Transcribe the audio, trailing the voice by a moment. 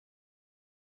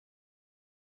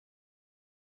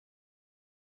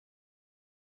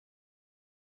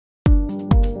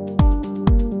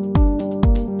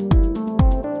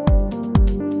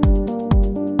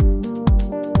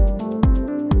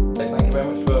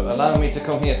allowing me to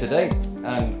come here today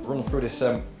and run through this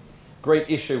great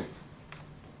issue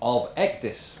of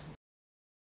ECDIS.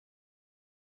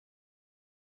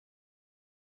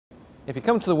 If you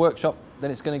come to the workshop,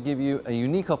 then it's going to give you a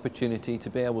unique opportunity to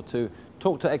be able to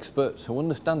talk to experts who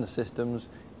understand the systems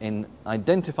in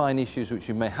identifying issues which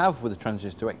you may have with the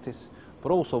transition to ECDIS,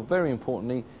 but also, very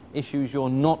importantly, issues you're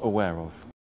not aware of.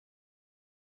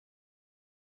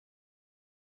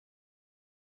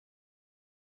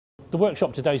 The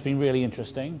workshop today has been really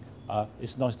interesting.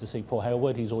 It's nice to see Paul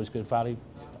Hailwood, he's always good value.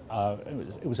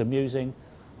 It was amusing,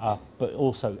 but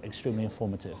also extremely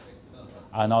informative.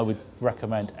 And I would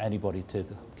recommend anybody to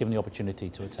given the opportunity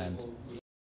to attend.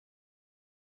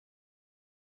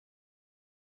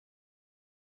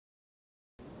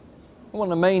 One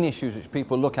of the main issues which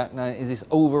people look at now is this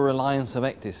over-reliance of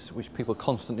ECDIS, which people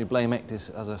constantly blame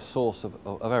ECDIS as a source of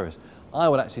errors. I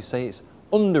would actually say it's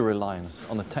under-reliance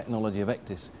on the technology of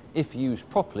ECDIS. If used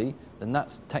properly, then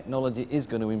that technology is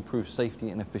going to improve safety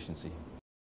and efficiency.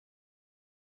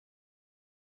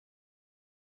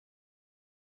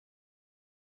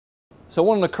 So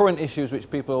one of the current issues which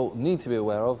people need to be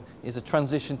aware of is the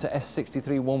transition to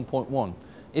S63 1.1.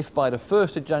 If by the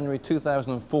 1st of January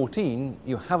 2014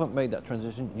 you haven't made that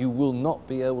transition, you will not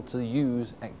be able to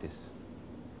use ECDIS.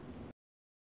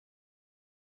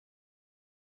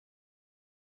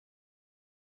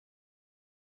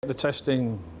 The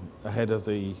testing ahead of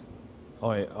the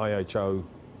IHO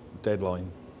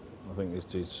deadline, I think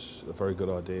is a very good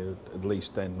idea. At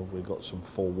least then we've got some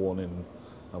forewarning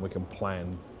and we can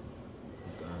plan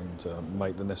and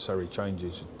make the necessary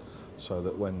changes so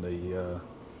that when the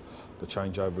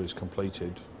changeover is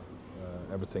completed,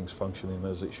 everything's functioning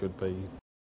as it should be.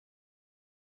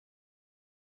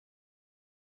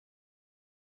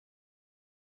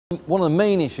 One of the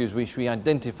main issues which we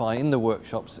identify in the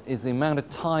workshops is the amount of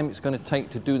time it's going to take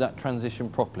to do that transition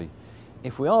properly.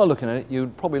 If we are looking at it, you're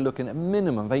probably looking at a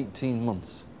minimum of 18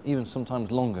 months, even sometimes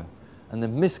longer. And the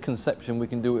misconception we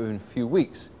can do it within a few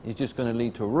weeks is just going to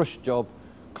lead to a rushed job,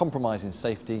 compromising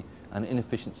safety and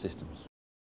inefficient systems.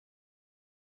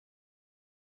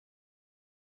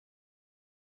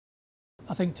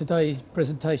 I think today's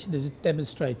presentation has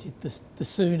demonstrated the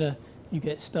sooner you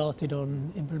get started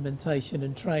on implementation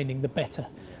and training, the better,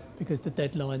 because the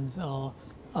deadlines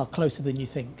are closer than you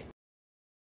think.